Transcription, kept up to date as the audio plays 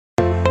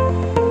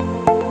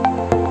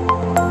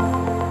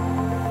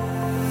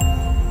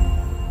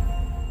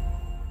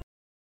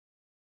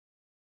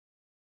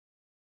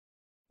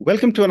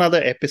Welcome to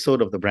another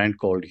episode of The Brand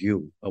Called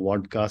You, a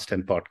podcast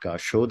and podcast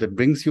show that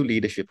brings you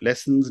leadership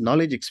lessons,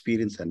 knowledge,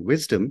 experience, and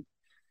wisdom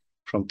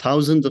from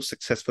thousands of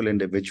successful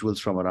individuals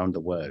from around the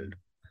world.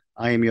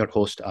 I am your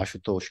host,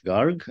 Ashutosh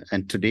Garg,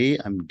 and today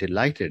I'm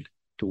delighted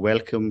to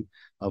welcome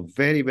a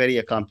very, very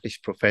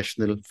accomplished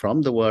professional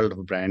from the world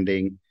of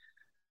branding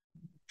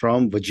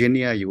from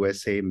Virginia,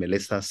 USA,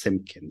 Melissa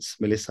Simkins.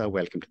 Melissa,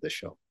 welcome to the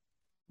show.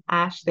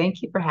 Ash,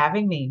 thank you for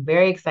having me.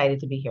 Very excited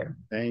to be here.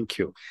 Thank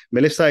you.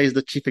 Melissa is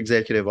the Chief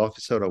Executive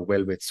Officer of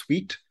Velvet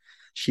Suite.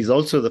 She's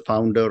also the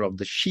founder of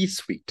the She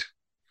Suite.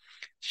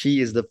 She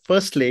is the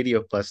First Lady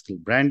of Personal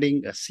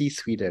Branding, a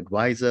C-suite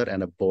advisor,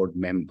 and a board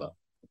member.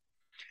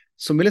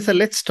 So, Melissa,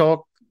 let's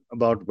talk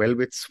about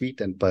Velvet Suite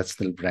and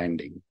personal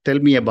branding. Tell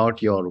me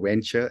about your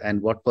venture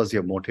and what was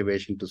your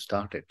motivation to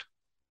start it?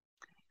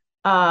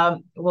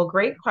 Well,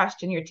 great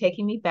question. You're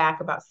taking me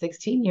back about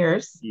 16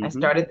 years. I Mm-hmm,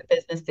 started the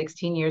business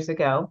 16 years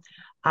ago.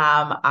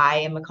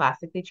 I am a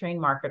classically trained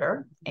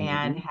marketer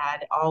and mm-hmm,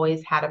 had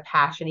always had a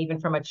passion, even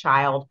from a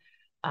child,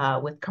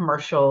 with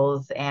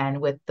commercials and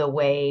with the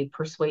way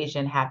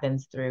persuasion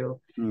happens through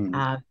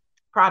uh,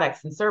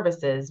 products and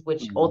services,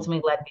 which mm-hmm,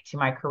 ultimately led me to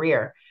my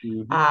career.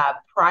 mm-hmm,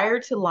 Prior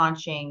to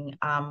launching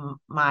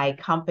my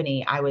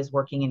company, I was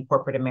working in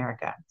corporate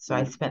America. So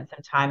I spent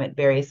some time at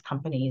various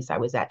companies. I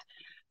was at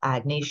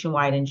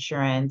Nationwide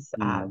Insurance,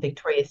 mm-hmm,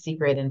 Victoria's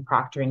Secret, and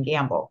Procter and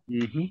Gamble.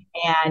 mm-hmm,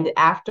 And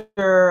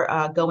after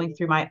going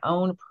through my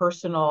own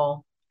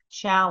personal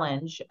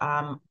challenge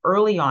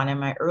early on in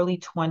my early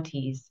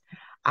 20s,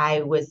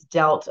 I was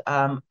dealt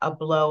a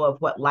blow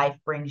of what life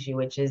brings you,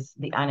 which is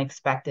the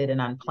unexpected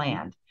and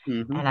unplanned.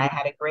 mm-hmm. And I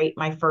had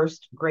my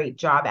first great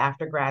job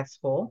after grad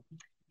school.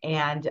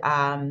 And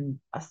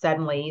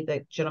suddenly,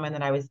 the gentleman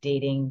that I was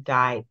dating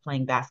died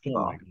playing Oh my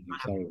basketball God, I'm on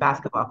a sorry about that.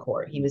 basketball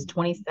court. He was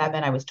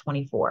 27, I was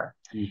 24.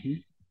 Mm-hmm.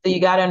 So you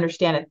got to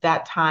understand at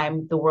that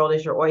time, the world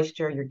is your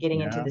oyster. You're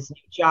getting into Yeah. this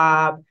new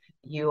job.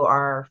 You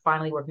are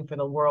finally working for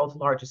the world's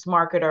largest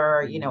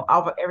marketer.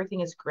 Everything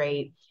is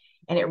great.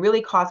 And it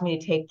really caused me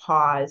to take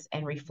pause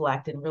and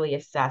reflect and really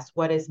assess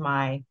what is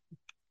my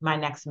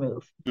next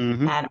move,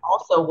 Mm-hmm. and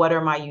also what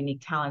are my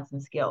unique talents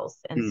and skills.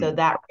 And so Mm.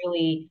 that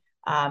really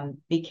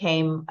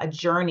became a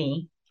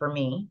journey for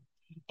me.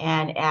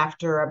 And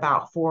after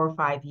about 4 or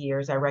 5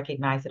 years, I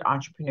recognized that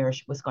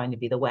entrepreneurship was going to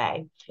be the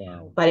way.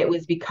 Wow. But it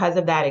was because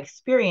of that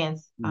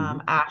experience, Mm-hmm.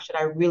 Ash, that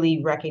I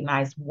really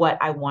recognized what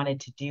I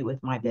wanted to do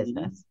with my Mm-hmm.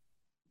 business.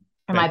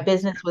 And my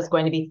business was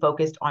going to be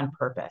focused on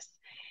purpose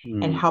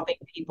and Mm, helping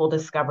people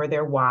discover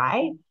their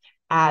why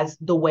as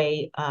the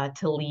way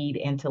to lead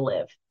and to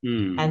live.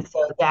 And mm,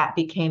 so that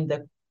became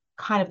the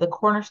kind of the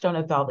cornerstone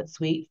of Velvet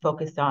Suite,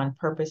 focused on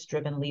purpose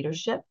driven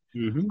leadership,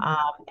 mhm,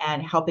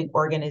 and helping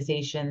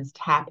organizations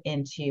tap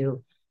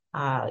into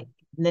uh,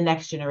 the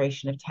next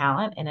generation of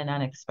talent in an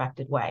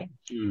unexpected way.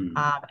 mm,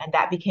 And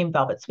that became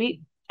Velvet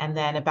Suite. And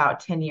then about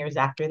 10 years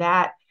after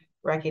that,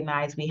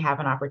 recognized we have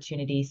an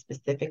opportunity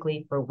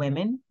specifically for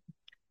women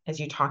as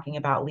you're talking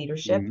about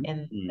leadership mm,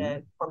 in mm.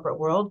 the corporate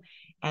world.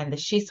 And the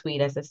She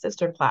Suite as a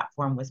sister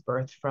platform was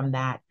birthed from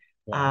that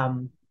Wow.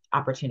 um,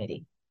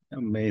 opportunity.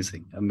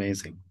 Amazing.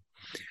 Amazing.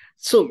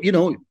 So,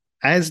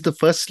 as the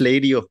first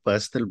lady of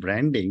personal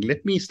branding,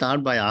 let me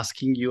start by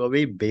asking you a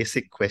very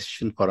basic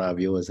question for our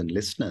viewers and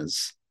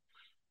listeners.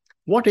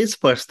 What is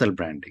personal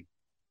branding?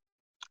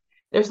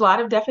 There's a lot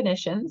of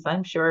definitions.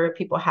 I'm sure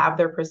people have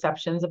their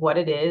perceptions of what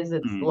it is.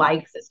 It's Mm,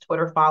 likes, it's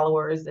Twitter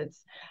followers,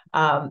 it's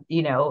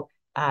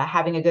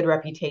having a good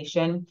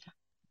reputation.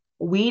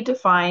 We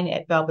define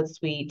at Velvet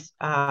Suite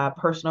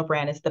personal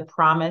brand as the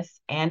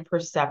promise and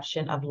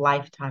perception of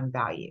lifetime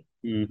value.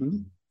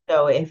 mhm,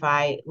 So if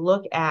I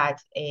look at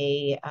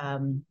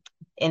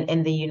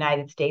in the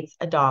United States,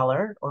 a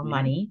dollar or mhm,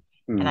 money,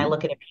 and I mhm,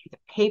 look at a piece of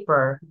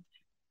paper,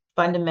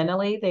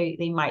 fundamentally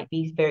they might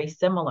be very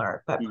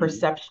similar, but mhm.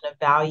 perception of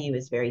value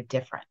is very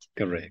different.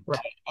 Correct.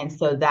 Right. And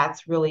so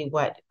that's really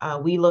what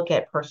we look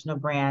at personal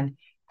brand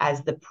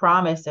as the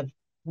promise of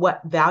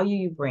what value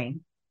you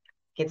bring,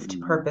 gets to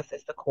Mm, purpose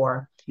as the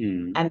core,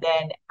 mm, and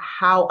then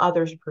how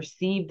others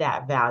perceive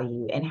that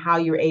value and how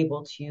you're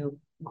able to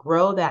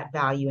grow that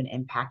value and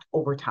impact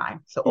over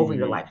time. So over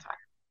your mm,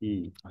 lifetime.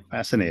 mm.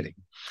 Fascinating.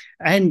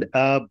 And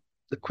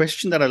the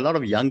question that a lot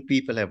of young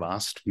people have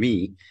asked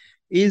me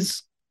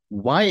is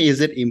why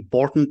is it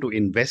important to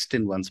invest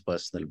in one's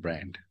personal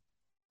brand?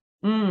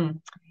 Mm,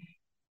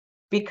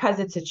 because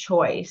it's a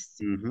choice,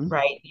 Mm-hmm.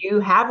 right? You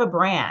have a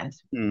brand,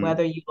 Mm,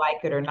 whether you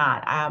like it or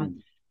not.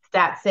 mm,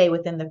 Stats say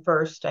within the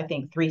first, I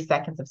think, 3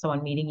 seconds of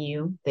someone meeting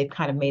you, they've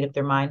kind of made up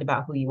their mind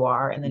about who you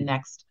are. And the mm.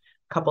 next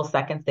couple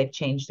seconds, they've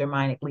changed their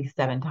mind at least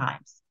 7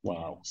 times.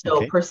 Wow. So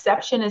Okay.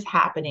 perception is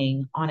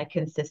happening on a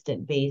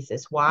consistent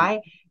basis. Mm,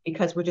 Why?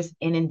 Because we're just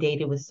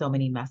inundated with so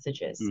many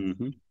messages.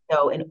 mm-hmm.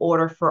 So in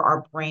order for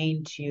our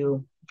brain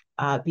to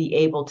be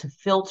able to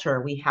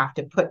filter, we have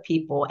to put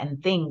people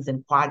and things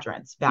in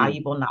quadrants: Mm,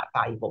 valuable, not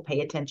valuable,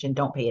 pay attention,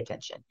 don't pay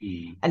attention.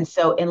 mm, And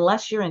so,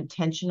 unless you're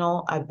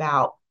intentional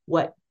about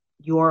what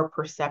your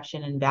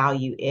perception and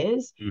value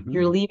is, you're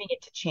Mm-hmm. leaving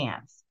it to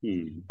chance,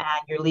 Mm.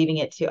 and you're leaving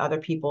it to other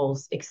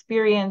people's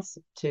experience,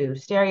 to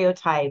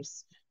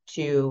stereotypes,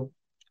 to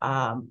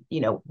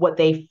what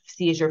they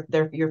see as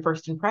your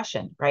first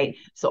impression, right?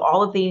 So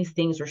all of these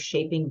things are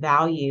shaping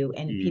value,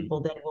 and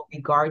people Mm. then will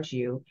regard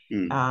you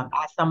Mm.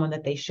 as someone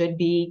that they should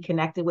be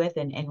connected with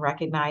and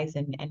recognize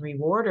and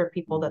reward, or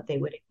people Mm. that they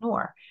would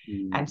ignore.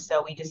 Mm. And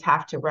so we just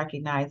have to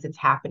recognize it's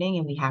happening,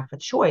 and we have a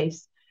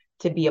choice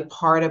to be a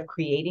part of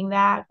creating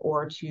that,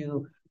 or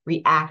to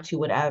react to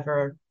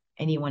whatever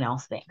anyone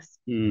else thinks.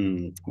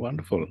 Mm.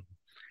 Wonderful.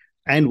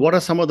 And what are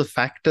some of the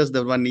factors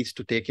that one needs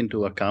to take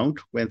into account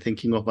when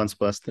thinking of one's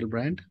personal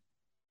brand?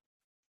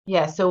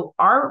 Yeah, so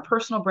our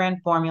personal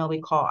brand formula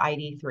we call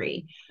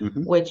ID3,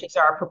 Mm-hmm. which is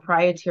our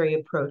proprietary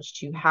approach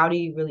to how do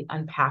you really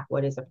unpack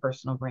what is a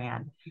personal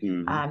brand.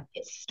 Mm.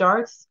 It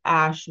starts,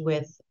 Ash,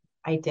 with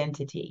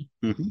identity.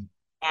 Mm-hmm.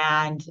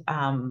 And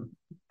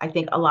I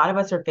think a lot of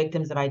us are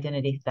victims of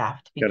identity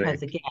theft because,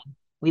 Correct. again,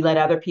 we let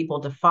other people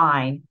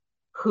define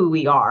who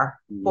we are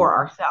Mm. for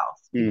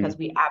ourselves, Mm. because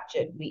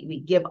we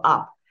give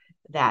up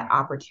that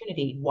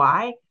opportunity.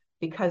 Why?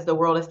 Because the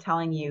world is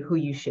telling you who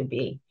you should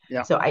be.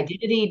 Yeah. So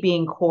identity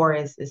being core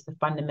is the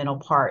fundamental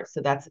part.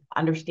 So that's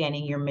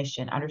understanding your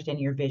mission,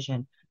 understanding your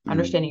vision, Mm.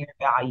 understanding your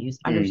values,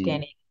 Mm.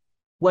 understanding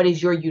what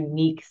is your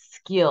unique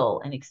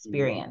skill and Mm.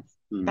 experience.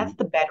 That's Mm.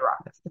 the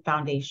bedrock. That's the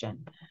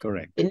foundation. The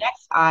Correct.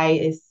 next I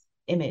is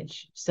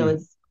image. So Mm.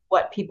 it's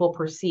what people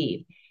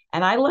perceive.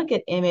 And I look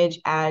at image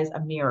as a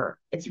mirror.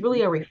 It's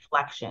really Mm. a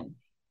reflection.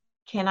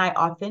 Can I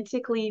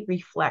authentically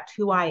reflect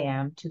who I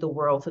am to the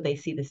world so they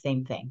see the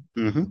same thing?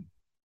 Mm-hmm.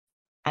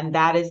 And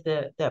that is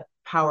the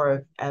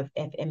power of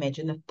image.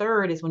 And the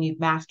third is when you've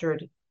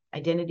mastered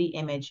identity,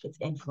 image, it's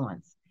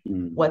influence.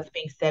 Mm. What's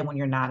being said when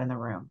you're not in the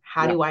room?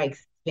 How Yeah. do I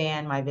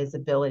expand my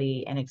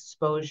visibility and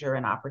exposure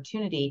and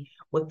opportunity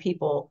with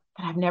people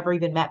that I've never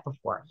even met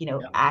before? Yeah.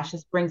 Ash,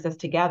 just brings us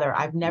together.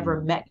 I've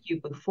never Mm. met you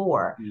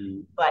before,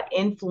 Mm. but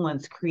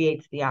influence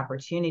creates the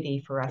opportunity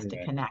for us to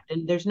Correct. connect.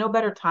 And there's no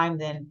better time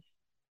than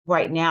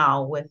right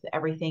now, with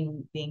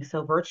everything being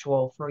so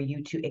virtual, for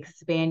you to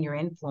expand your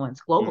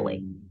influence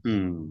globally. Mm.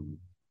 Mm.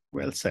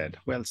 Well said.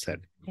 Well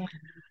said. Yeah.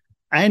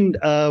 And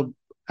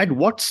at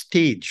what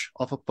stage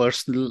of a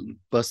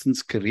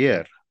person's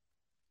career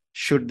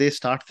should they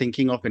start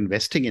thinking of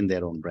investing in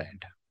their own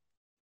brand?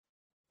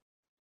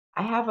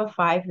 I have a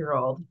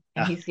 5-year-old,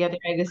 and Ah, he's getting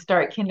ready to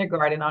start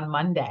kindergarten on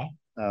Monday.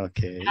 And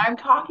okay. I'm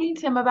talking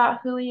to him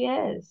about who he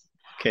is.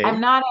 Okay.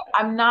 I'm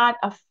not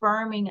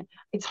affirming.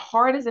 It's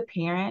hard as a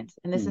parent,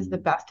 and this is the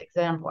Mm. best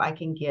example I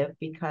can give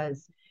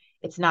because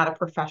it's not a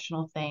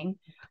professional thing.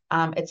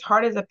 It's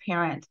hard as a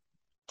parent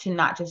to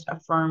not just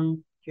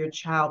affirm your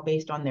child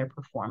based on their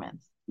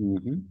performance,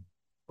 Mm-hmm.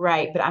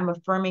 right? But I'm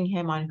affirming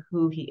him on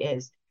who he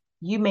is.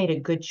 You made a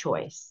good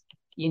choice.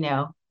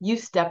 You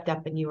stepped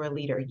up and you were a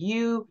leader.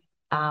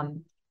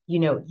 Um,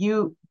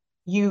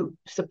 you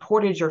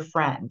supported your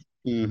friend.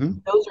 Mm-hmm.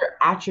 Those are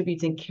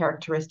attributes and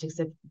characteristics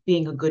of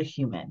being a good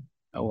human,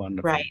 Oh, right?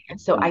 wonderful. And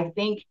so Mm. I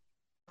think,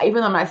 even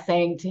though I'm not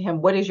saying to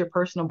him, what is your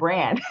personal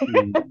brand?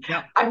 Mm.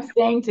 Yeah. I'm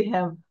saying to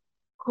him,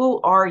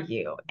 who are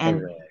you?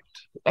 Correct.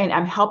 And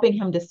I'm helping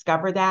him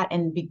discover that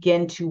and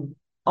begin to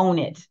own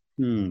it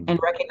Mm. and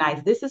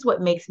recognize this is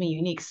what makes me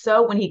unique.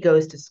 So when he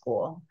goes to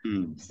school,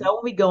 Mm. so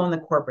when we go in the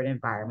corporate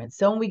environment,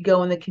 so when we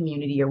go in the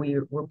community, or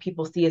where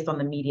people see us on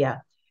the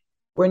media,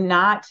 we're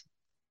not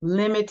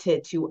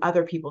limited to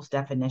other people's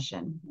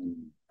definition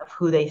Mm. of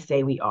who they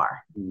say we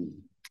are. Mm.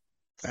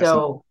 Fascinating.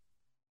 So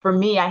for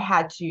me, I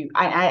had to.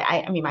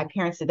 I mean, my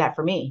parents did that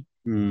for me,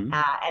 Mm.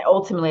 and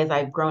ultimately, as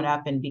I've grown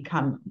up and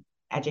become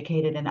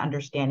educated and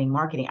understanding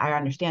marketing, I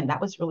understand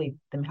that was really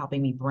them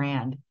helping me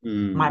brand my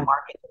Mm.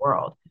 market in the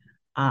world.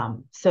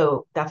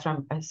 So that's what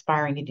I'm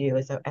aspiring to do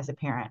as a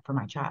parent for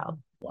my child.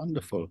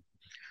 Wonderful.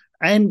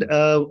 And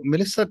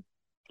Melissa,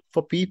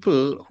 for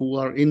people who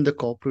are in the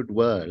corporate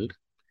world,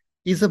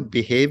 is a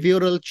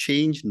behavioral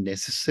change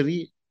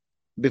necessary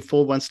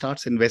before one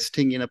starts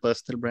investing in a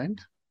personal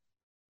brand?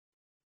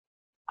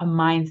 A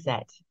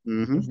mindset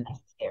Mm-hmm. is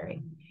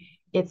necessary.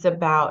 It's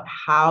about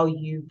how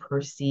you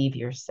perceive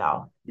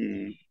yourself.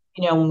 Mm.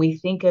 When we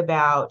think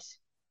about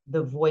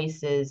the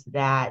voices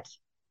that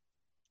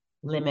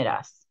limit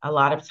us a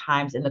lot of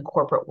times in the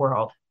corporate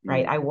world,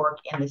 right? Mm. I work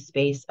in the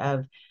space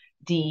of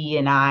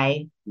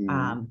DE&I, Mm.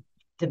 um,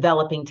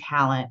 developing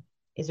talent.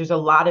 Is There's a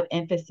lot of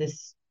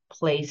emphasis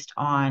placed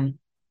on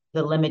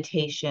the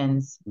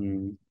limitations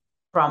Mm.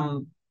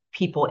 from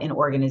people in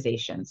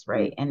organizations, Mm.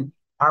 right? And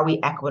are we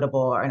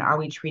equitable, and are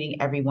we treating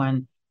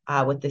everyone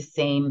with the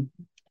same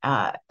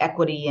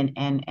equity,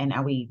 and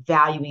are we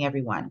valuing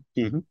everyone?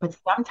 Mm-hmm. But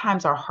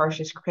sometimes our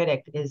harshest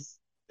critic is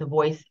the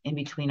voice in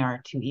between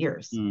our two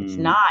ears. It's Mm.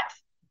 not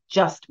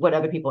just what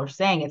other people are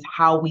saying, it's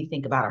how we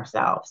think about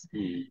ourselves.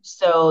 Mm.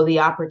 So the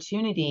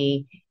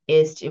opportunity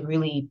is to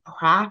really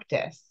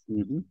practice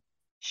Mm-hmm.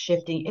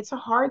 shifting. It's a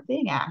hard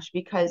thing, Ash,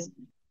 because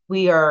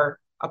we are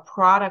a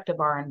product of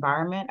our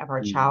environment, of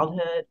our Mm.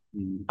 childhood,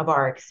 Mm. of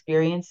our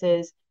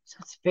experiences. So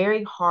it's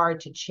very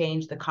hard to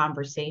change the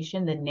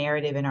conversation, the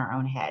narrative in our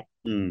own head.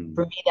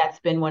 For me,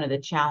 that's been one of the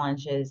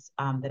challenges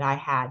that I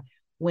had.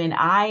 When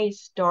I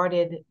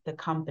started the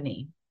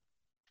company,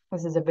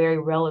 this is a very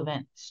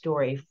relevant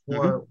story Mm-hmm.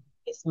 for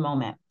this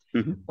moment.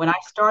 Mm-hmm. When I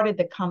started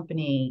the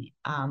company,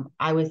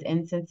 I was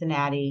in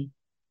Cincinnati.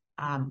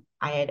 I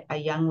had a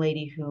young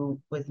lady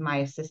who was my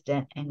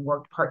assistant and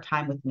worked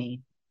part-time with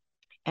me.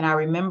 And I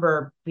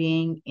remember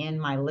being in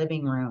my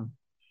living room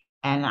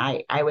and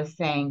I was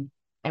saying,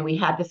 and we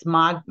had this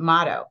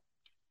motto,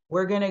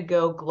 we're going to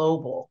go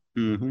global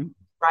Mm-hmm.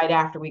 right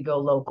after we go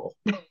local.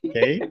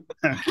 Okay.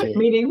 Okay.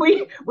 Meaning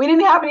we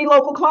didn't have any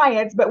local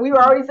clients, but we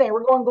were already saying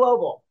we're going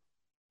global.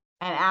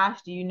 And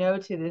Ash, do you know,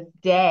 to this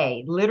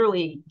day,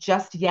 literally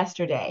just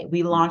yesterday,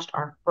 we launched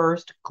our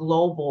first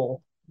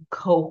global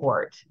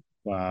cohort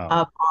Wow.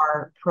 of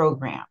our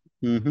program.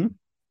 Mm-hmm.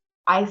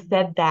 I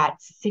said that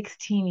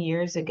 16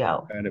 years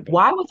ago. Incredible.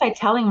 Why was I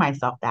telling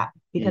myself that?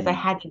 Because I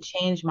Mm. had to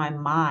change my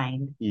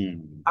mind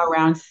Mm.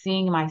 around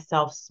seeing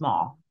myself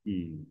small.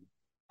 Mm.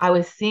 I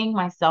was seeing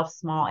myself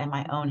small in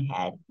my own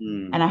head.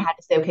 And I Mm. had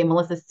to say, okay,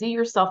 Melissa, see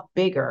yourself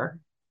bigger,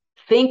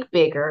 think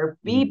bigger,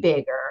 be Mm.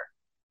 bigger,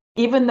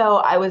 even though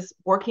I was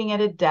working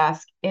at a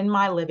desk in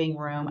my living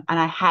room and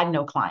I had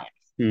no clients.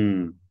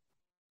 Mm.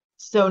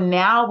 So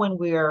now when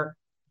we're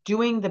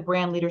doing the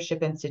Brand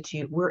Leadership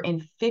Institute, we're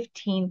in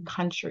 15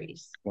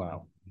 countries.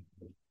 Wow.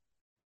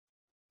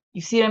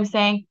 You see what I'm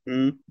saying?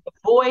 Mm. The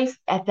voice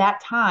at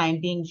that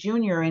time, being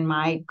junior in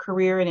my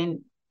career and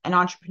in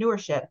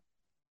entrepreneurship,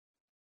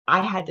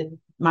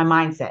 my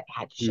mindset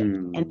had to shift.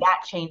 And Mm.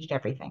 that changed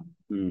everything.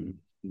 Mm.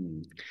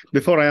 Mm.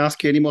 Before I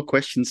ask you any more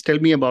questions, tell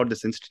me about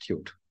this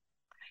institute.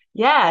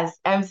 Yes,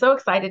 I'm so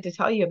excited to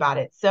tell you about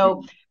it. So,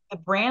 Mm. the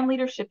Brand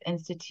Leadership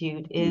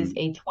Institute is Mm.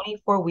 a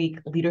 24-week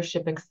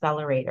leadership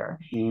accelerator,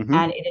 Mm-hmm.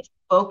 and it is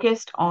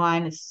focused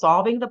on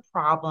solving the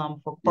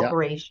problem for Yeah.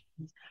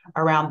 corporations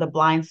around the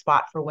blind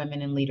spot for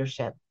women in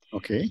leadership.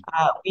 Okay.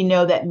 We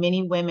know that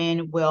many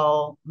women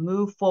will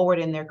move forward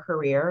in their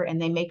career and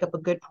they make up a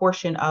good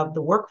portion of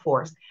the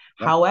workforce.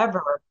 Yeah.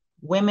 However,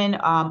 women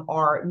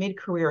are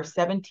mid-career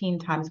 17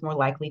 times more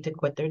likely to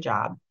quit their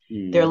job.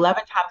 They're Mm.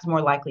 11 times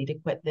more likely to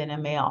quit than their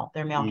male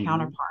Mm-hmm.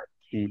 counterpart.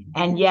 Mm-hmm.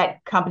 And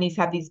yet companies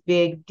have these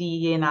big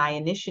DE&I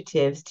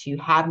initiatives to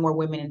have more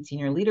women in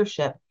senior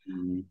leadership,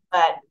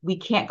 but we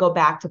can't go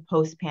back to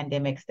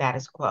post-pandemic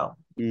status quo.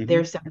 Mm-hmm.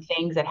 There's some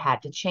things that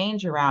had to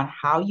change around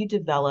how you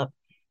develop,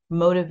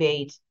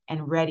 motivate,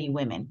 and ready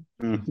women.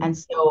 Mm-hmm. And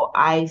so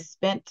I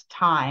spent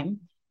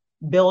time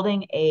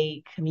building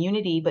a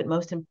community, but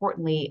most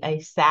importantly, a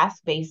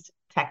SaaS-based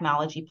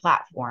technology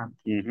platform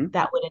Mm-hmm.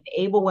 that would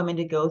enable women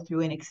to go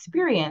through an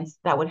experience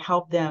that would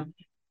help them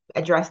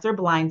address their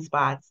blind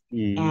spots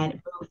Mm. and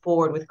move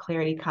forward with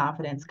clarity,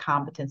 confidence,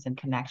 competence, and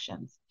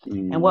connections.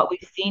 And Mm. what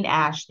we've seen,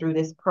 Ash, through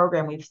this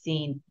program, we've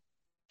seen,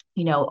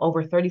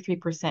 over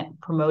 33%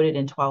 promoted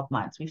in 12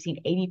 months. We've seen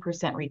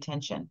 80%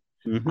 retention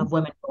Mm-hmm. of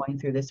women going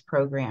through this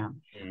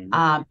program.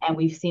 Mm. And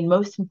we've seen,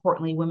 most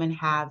importantly, women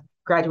have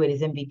graduated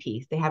as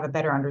MVPs. They have a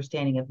better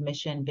understanding of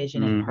mission,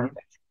 vision, and Mm-hmm.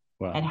 purpose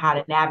and Wow. how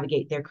to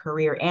navigate their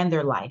career and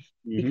their life,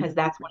 Mm-hmm. because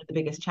that's one of the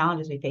biggest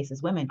challenges we face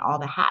as women, all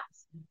the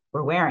hats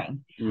we're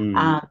wearing.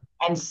 Mm.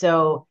 And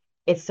so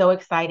it's so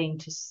exciting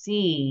to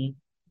see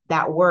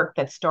that work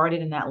that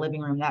started in that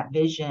living room, that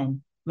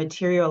vision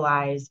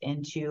materialize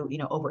into,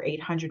 over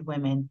 800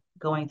 women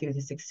going through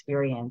this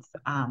experience,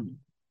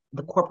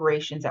 the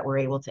corporations that we're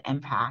able to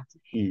impact.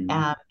 Mm.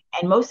 Um,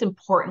 and most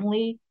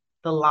importantly,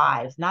 the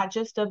lives, not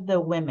just of the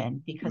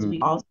women, because we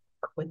Mm-hmm. also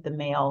work with the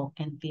male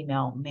and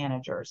female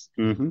managers.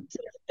 Mm-hmm. So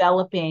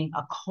developing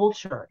a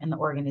culture in the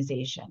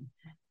organization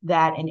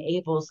that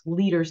enables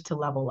leaders to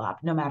level up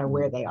no matter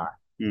where they are.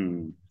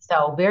 Mm.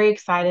 So very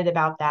excited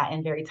about that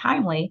and very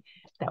timely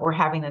that we're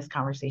having this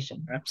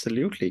conversation.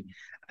 Absolutely.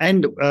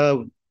 And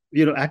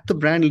at the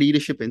Brand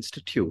Leadership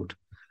Institute,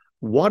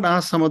 what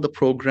are some of the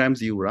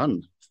programs you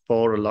run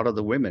for a lot of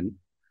the women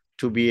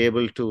to be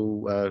able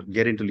to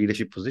get into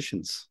leadership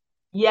positions?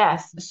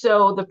 Yes.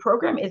 So the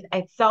program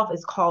itself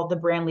is called the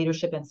Brand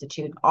Leadership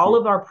Institute. All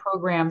of our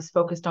programs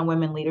focused on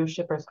women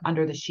leadership are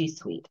under the She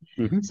Suite.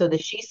 Mm-hmm. So the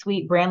She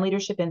Suite Brand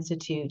Leadership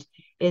Institute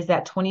is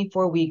that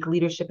 24-week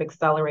leadership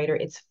accelerator.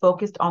 It's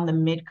focused on the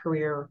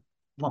mid-career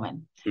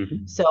woman.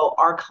 Mm-hmm. So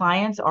our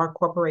clients are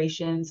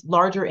corporations,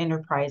 larger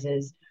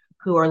enterprises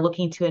who are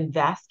looking to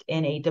invest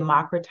in a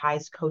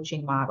democratized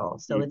coaching model.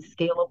 So Mm-hmm. it's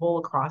scalable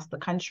across the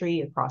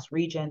country, across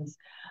regions,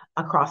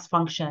 across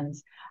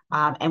functions.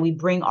 And we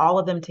bring all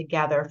of them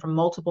together from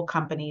multiple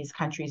companies,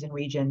 countries, and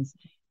regions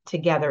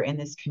together in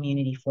this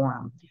community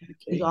forum. Okay.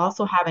 We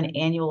also have an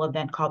annual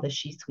event called the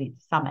She Suite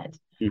Summit.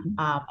 Mm-hmm.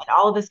 And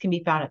all of this can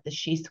be found at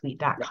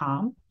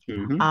theshesuite.com.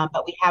 Mm-hmm.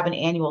 But we have an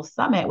annual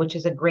summit, which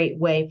is a great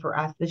way for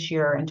us this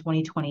year in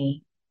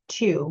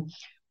 2022.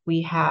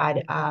 We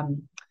had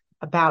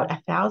about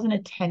 1,000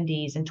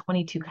 attendees in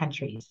 22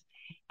 countries.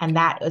 And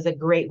that is a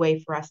great way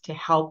for us to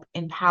help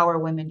empower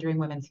women during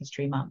Women's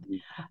History Month.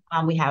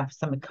 We have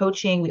some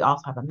coaching. We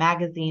also have a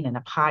magazine and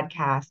a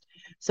podcast.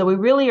 So we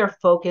really are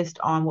focused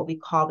on what we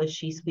call the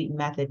She-Suite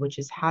method, which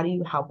is how do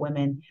you help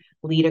women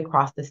lead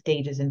across the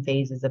stages and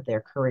phases of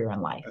their career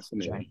and life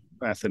Fascinating. journey.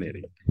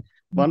 Fascinating.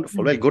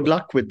 Wonderful. Mhm. Well, good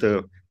luck with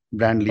the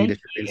Brand Thank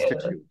Leadership you.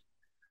 Institute.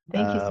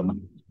 Thank you so much.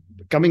 Um,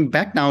 Coming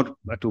back now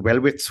to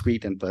Velvet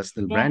Suite and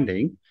personal Yeah.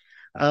 branding,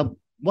 uh,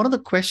 one of the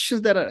questions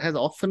that has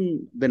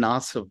often been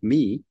asked of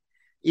me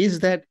is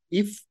that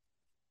if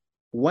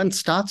one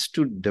starts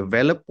to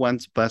develop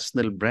one's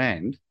personal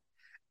brand,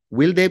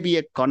 will there be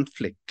a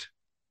conflict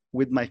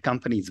with my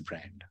company's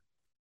brand?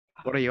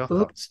 What are your Ooh,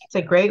 thoughts? it's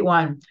a great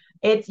one.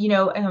 It's,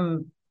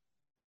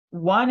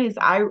 one is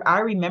I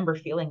remember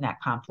feeling that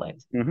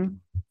conflict. Mm-hmm.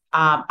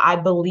 I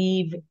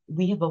believe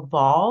we have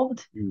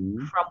evolved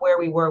Mm-hmm. from where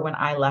we were when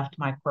I left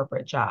my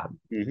corporate job.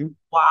 Mm-hmm.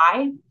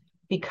 Why?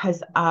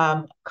 Because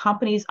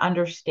companies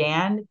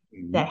understand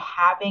Mm-hmm. that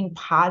having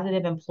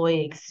positive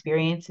employee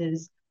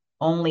experiences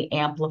only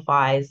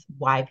amplifies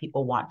why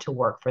people want to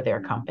work for their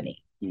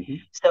company. Mm-hmm.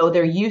 So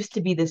there used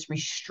to be this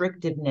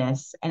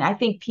restrictiveness, and I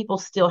think people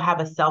still have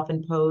a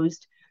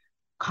self-imposed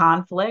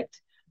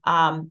conflict.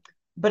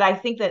 But I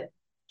think that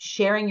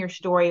sharing your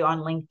story on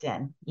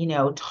LinkedIn,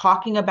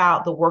 talking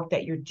about the work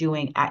that you're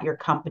doing at your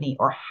company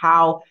or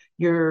how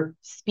you're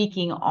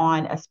speaking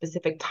on a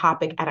specific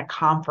topic at a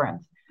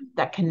conference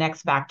that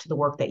connects back to the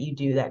work that you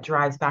do, that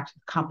drives back to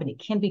the company,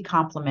 can be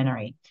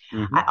complementary.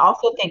 Mm-hmm. I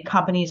also think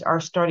companies are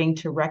starting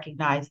to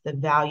recognize the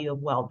value of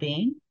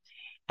well-being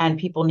and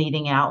people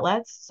needing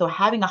outlets. So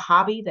having a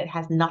hobby that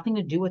has nothing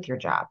to do with your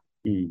job,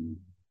 Mm-hmm.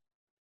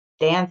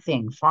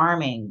 dancing,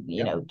 farming,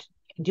 Yeah.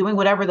 doing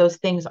whatever those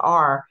things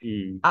are,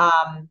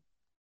 Mm-hmm.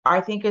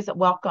 I think is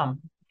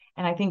welcome.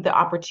 And I think the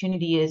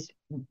opportunity is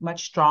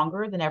much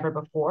stronger than ever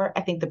before.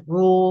 I think the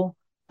rule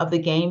of the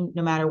game,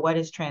 no matter what,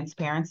 is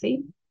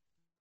transparency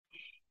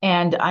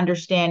and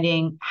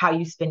understanding how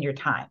you spend your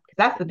time. Because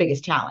that's the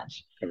biggest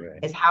challenge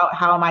Correct. is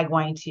how am I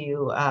going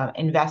to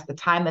invest the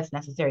time that's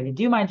necessary to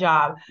do my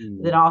job,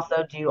 but then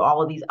also do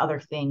all of these other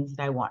things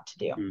that I want to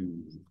do.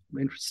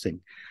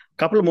 Interesting. A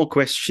couple more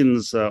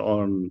questions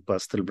on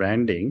personal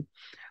branding.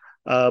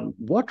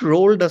 What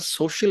role does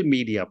social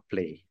media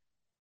play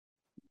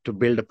to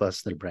build a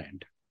personal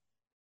brand?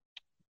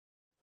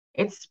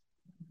 It's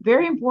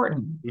very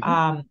important.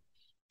 Mm-hmm.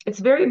 It's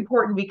very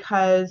important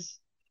because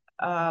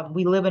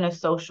we live in a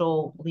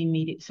social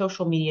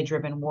media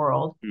driven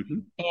world, Mm-hmm.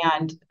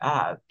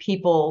 and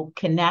people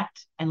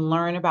connect and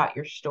learn about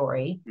your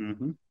story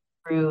Mm-hmm.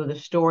 through the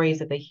stories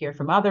that they hear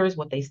from others,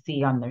 what they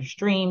see on their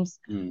streams.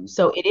 Mm-hmm.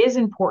 So it is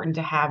important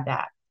to have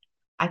that.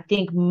 I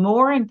think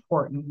more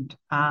important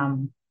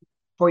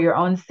for your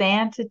own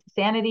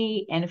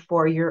sanity and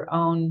for your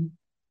own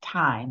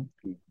time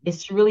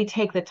is to really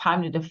take the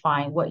time to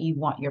define what you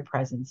want your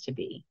presence to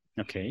be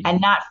Okay.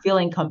 and not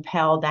feeling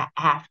compelled to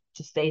have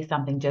to say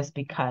something just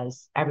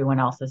because everyone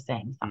else is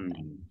saying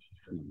something,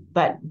 Mm-hmm.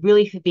 but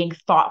really being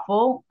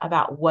thoughtful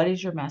about what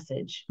is your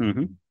message,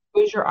 Mm-hmm.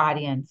 who's your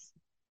audience,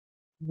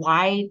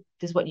 why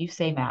does what you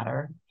say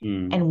matter,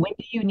 Mm-hmm. and when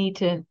do you need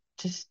to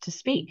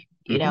speak,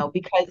 Mm-hmm.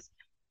 because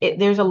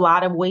there's a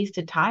lot of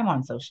wasted time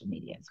on social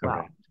media as well.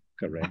 Correct.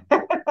 Correct.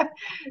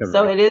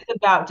 So Correct. it is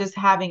about just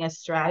having a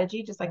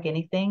strategy, just like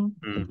anything,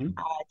 Mm-hmm.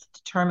 to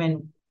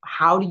determine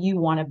how do you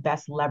want to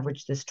best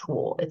leverage this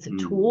tool. It's a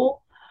Mm-hmm.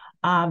 tool.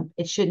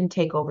 It shouldn't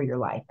take over your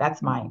life.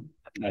 That's my I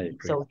opinion.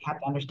 agree. So we have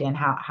to understand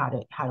how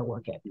to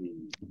work it.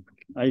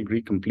 I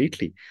agree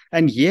completely.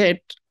 And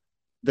yet,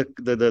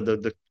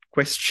 the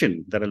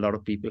question that a lot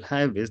of people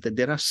have is that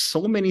there are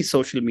so many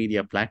social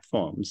media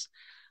platforms,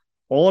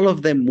 all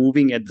of them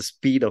moving at the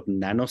speed of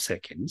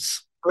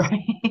nanoseconds.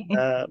 Right.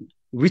 Uh,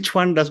 which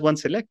one does one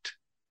select?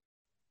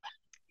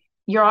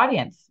 Your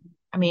audience.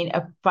 I mean,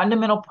 a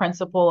fundamental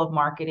principle of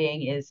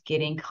marketing is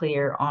getting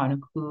clear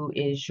on who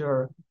is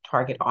your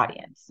target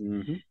audience.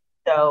 Mm-hmm.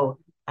 So,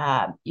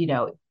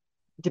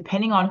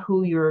 depending on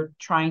who you're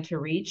trying to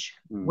reach,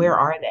 where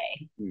are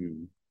they?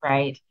 Mm-hmm.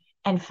 Right?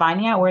 And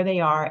finding out where they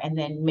are and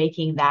then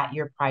making that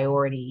your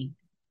priority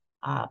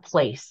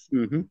place.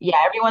 Mm-hmm. Yeah,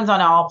 everyone's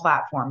on all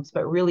platforms,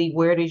 but really,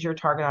 where does your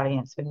target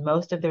audience spend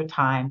most of their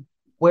time?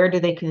 Where do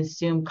they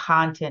consume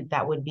content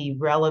that would be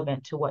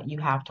relevant to what you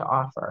have to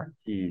offer?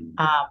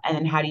 Mm-hmm. And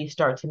then how do you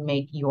start to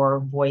make your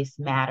voice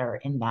matter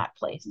in that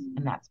place,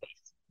 in that space?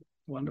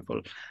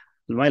 Wonderful.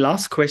 My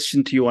last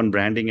question to you on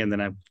branding, and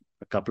then I have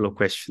a couple of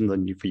questions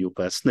on you for you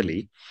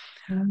personally.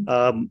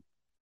 Um,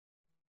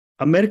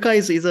 America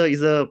is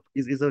a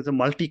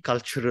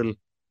multicultural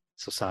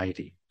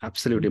society,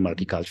 absolutely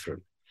multicultural.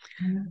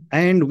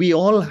 And we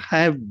all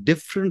have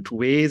different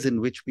ways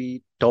in which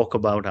we talk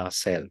about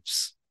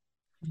ourselves.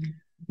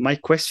 My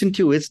question to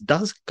you is,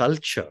 does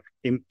culture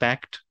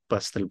impact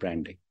personal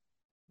branding?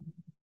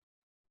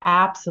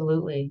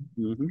 Absolutely.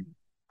 Mm-hmm.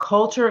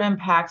 Culture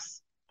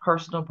impacts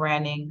personal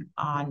branding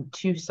on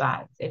two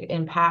sides. It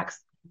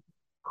impacts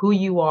who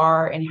you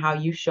are and how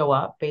you show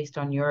up based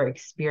on your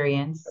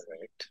experience,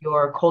 Correct.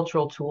 your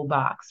cultural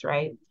toolbox,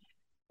 right?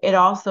 It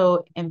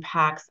also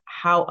impacts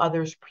how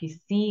others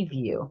perceive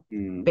you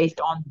based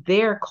on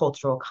their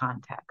cultural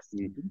context.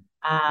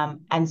 Mm-hmm.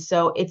 And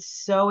so it's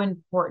so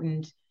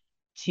important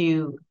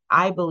to,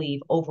 I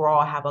believe,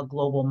 overall have a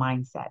global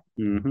mindset,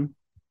 Mm-hmm.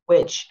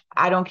 which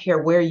I don't care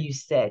where you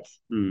sit.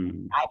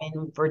 Mm-hmm. I'm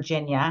in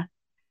Virginia.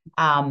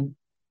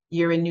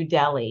 You're in New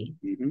Delhi.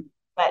 Mm-hmm.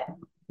 But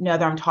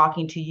whether I'm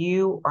talking to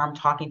you or I'm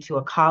talking to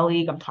a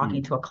colleague, I'm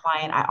talking to a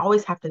client, I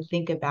always have to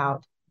think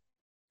about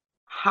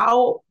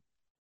how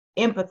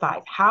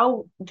empathize,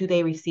 how do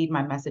they receive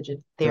my message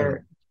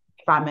Correct.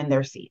 if I'm in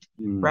their seat,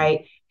 Mm.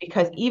 right?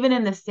 Because even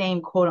in the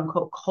same quote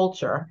unquote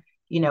culture,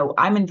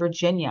 I'm in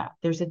Virginia.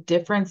 There's a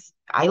difference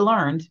I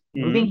learned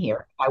moving Mm.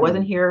 here. I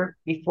wasn't Mm. here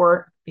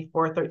before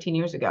 13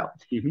 years ago,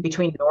 Mm-hmm.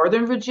 between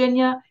Northern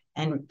Virginia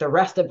and the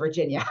rest of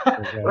Virginia,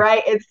 Correct.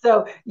 right? And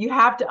so you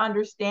have to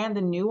understand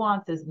the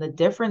nuances and the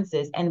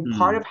differences. And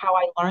part Mm. of how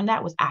I learned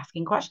that was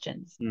asking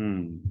questions,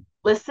 Mm.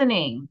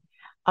 listening,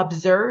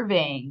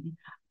 observing,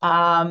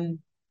 um,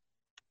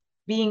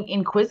 being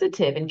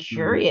inquisitive and Mm.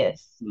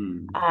 curious.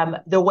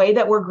 Mm. The way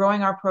that we're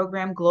growing our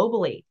program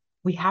globally,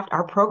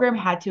 our program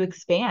had to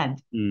expand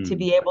to Mm.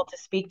 be able to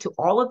speak to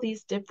all of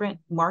these different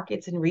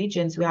markets and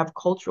regions who have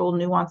cultural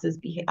nuances,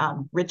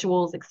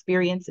 rituals,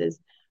 experiences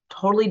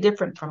totally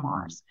different from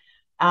ours.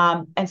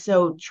 And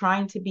so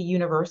trying to be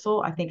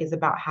universal, I think, is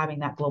about having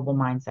that global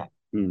mindset.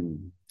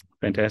 Mm.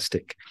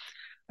 Fantastic.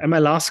 And my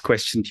last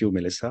question to you,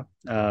 Melissa,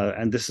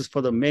 and this is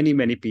for the many,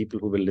 many people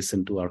who will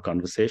listen to our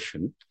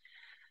conversation.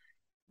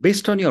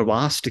 Based on your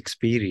vast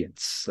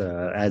experience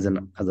as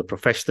a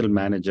professional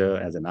manager,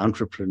 as an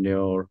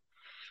entrepreneur,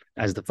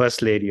 as the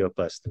first lady of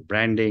personal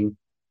branding,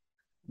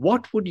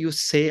 what would you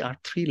say are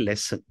three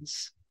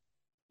lessons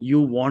you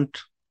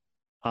want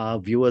our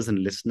viewers and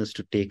listeners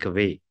to take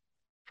away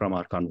from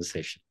our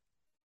conversation?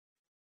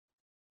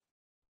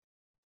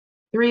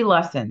 Three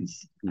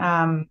lessons.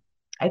 Mm-hmm.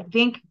 I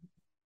think,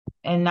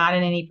 and not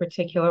in any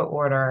particular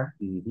order,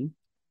 Mm-hmm.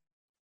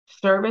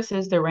 service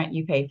is the rent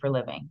you pay for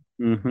living.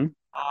 Mm-hmm.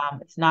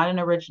 It's not an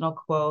original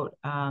quote.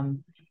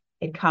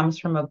 It comes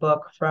from a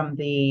book from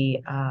the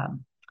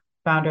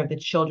founder of the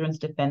Children's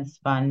Defense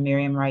Fund,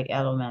 Miriam Wright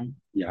Edelman.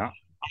 Yeah.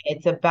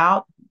 It's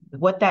about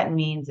what that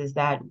means is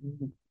that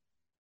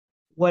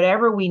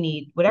whatever we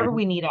need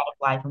Mm-hmm. out of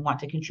life and want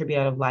to contribute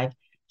out of life,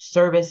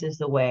 service is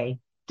the way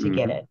to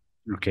get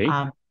Mm-hmm. it. Okay.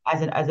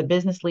 As a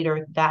business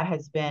leader, that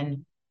has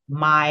been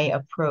my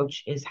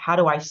approach: is how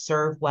do I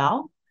serve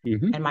well,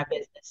 Mm-hmm. and my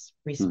business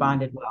Mm-hmm.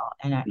 responded well,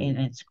 and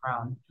it's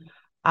grown.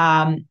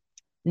 Um,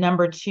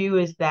 Number two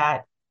is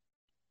that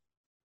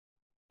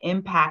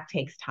impact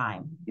takes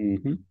time.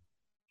 Mm-hmm.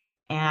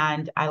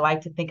 And I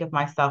like to think of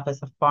myself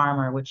as a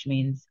farmer, which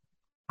means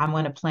I'm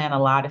going to plant a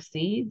lot of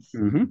seeds,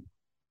 Mm-hmm.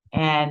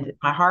 and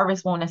my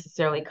harvest won't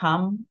necessarily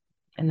come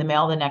in the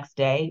mail the next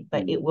day,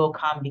 but Mm-hmm. it will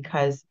come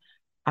because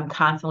I'm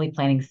constantly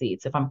planting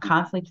seeds. If I'm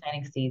constantly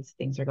planting seeds,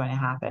 things are going to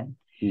happen.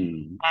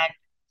 Mm-hmm. And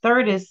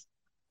third is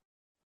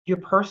your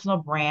personal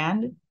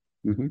brand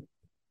Mm-hmm.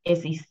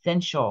 is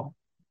essential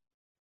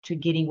to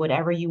getting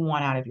whatever you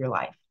want out of your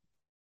life.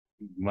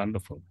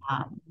 Wonderful.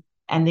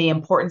 And the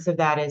importance of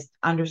that is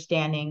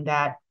understanding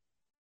that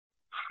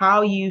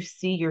how you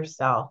see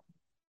yourself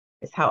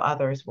is how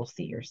others will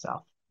see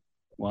yourself.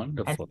 And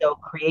Wonderful. so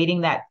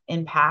creating that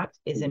impact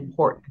is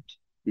important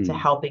to Mm-hmm.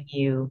 helping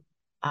you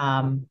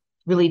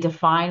really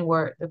define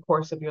where the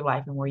course of your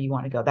life and where you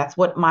want to go. That's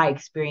what my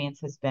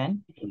experience has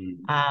been.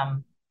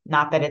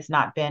 Not that it's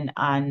not been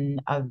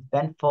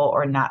uneventful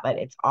or not that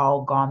it's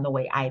all gone the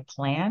way I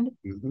planned,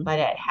 Mm-hmm. but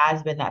it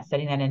has been that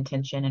setting that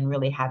intention and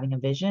really having a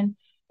vision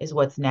is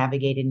what's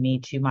navigated me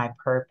to my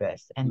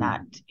purpose. And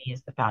that to me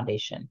is the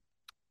foundation.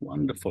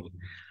 Wonderful.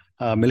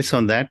 Melissa,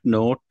 on that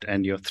note,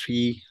 and your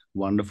three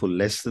wonderful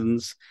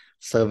lessons: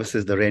 service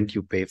is the rent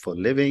you pay for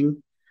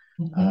living,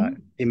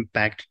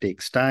 impact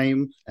takes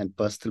time, and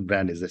personal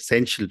brand is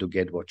essential to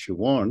get what you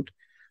want.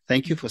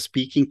 Thank you for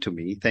speaking to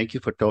me. Thank you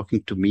for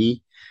talking to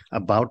me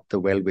about the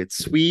Wellwith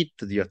Suite,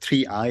 your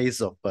three I's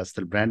of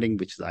personal branding,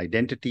 which is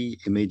identity,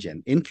 image,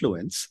 and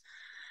influence.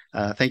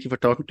 Thank you for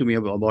talking to me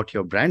about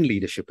your Brand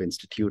Leadership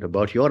Institute,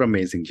 about your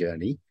amazing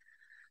journey.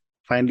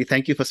 Finally,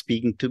 thank you for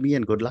speaking to me,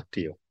 and good luck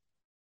to you.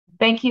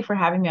 Thank you for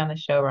having me on the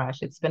show,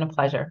 Raj. It's been a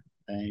pleasure.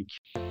 Thank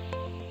you.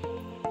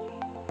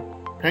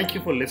 Thank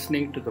you for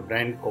listening to the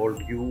Brand Called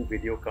You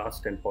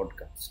videocast and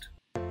podcast,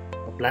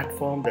 a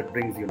platform that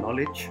brings you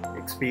knowledge,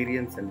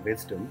 experience, and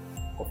wisdom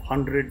of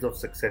hundreds of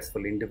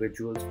successful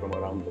individuals from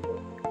around the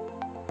world.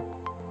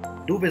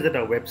 Do visit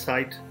our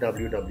website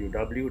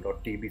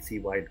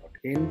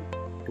www.tbcy.in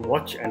to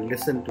watch and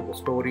listen to the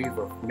stories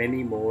of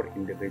many more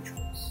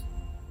individuals.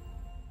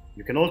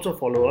 You can also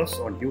follow us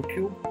on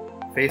YouTube,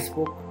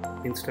 Facebook,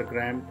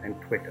 Instagram, and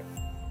Twitter.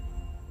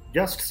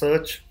 Just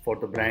search for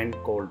the Brand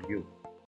Called You.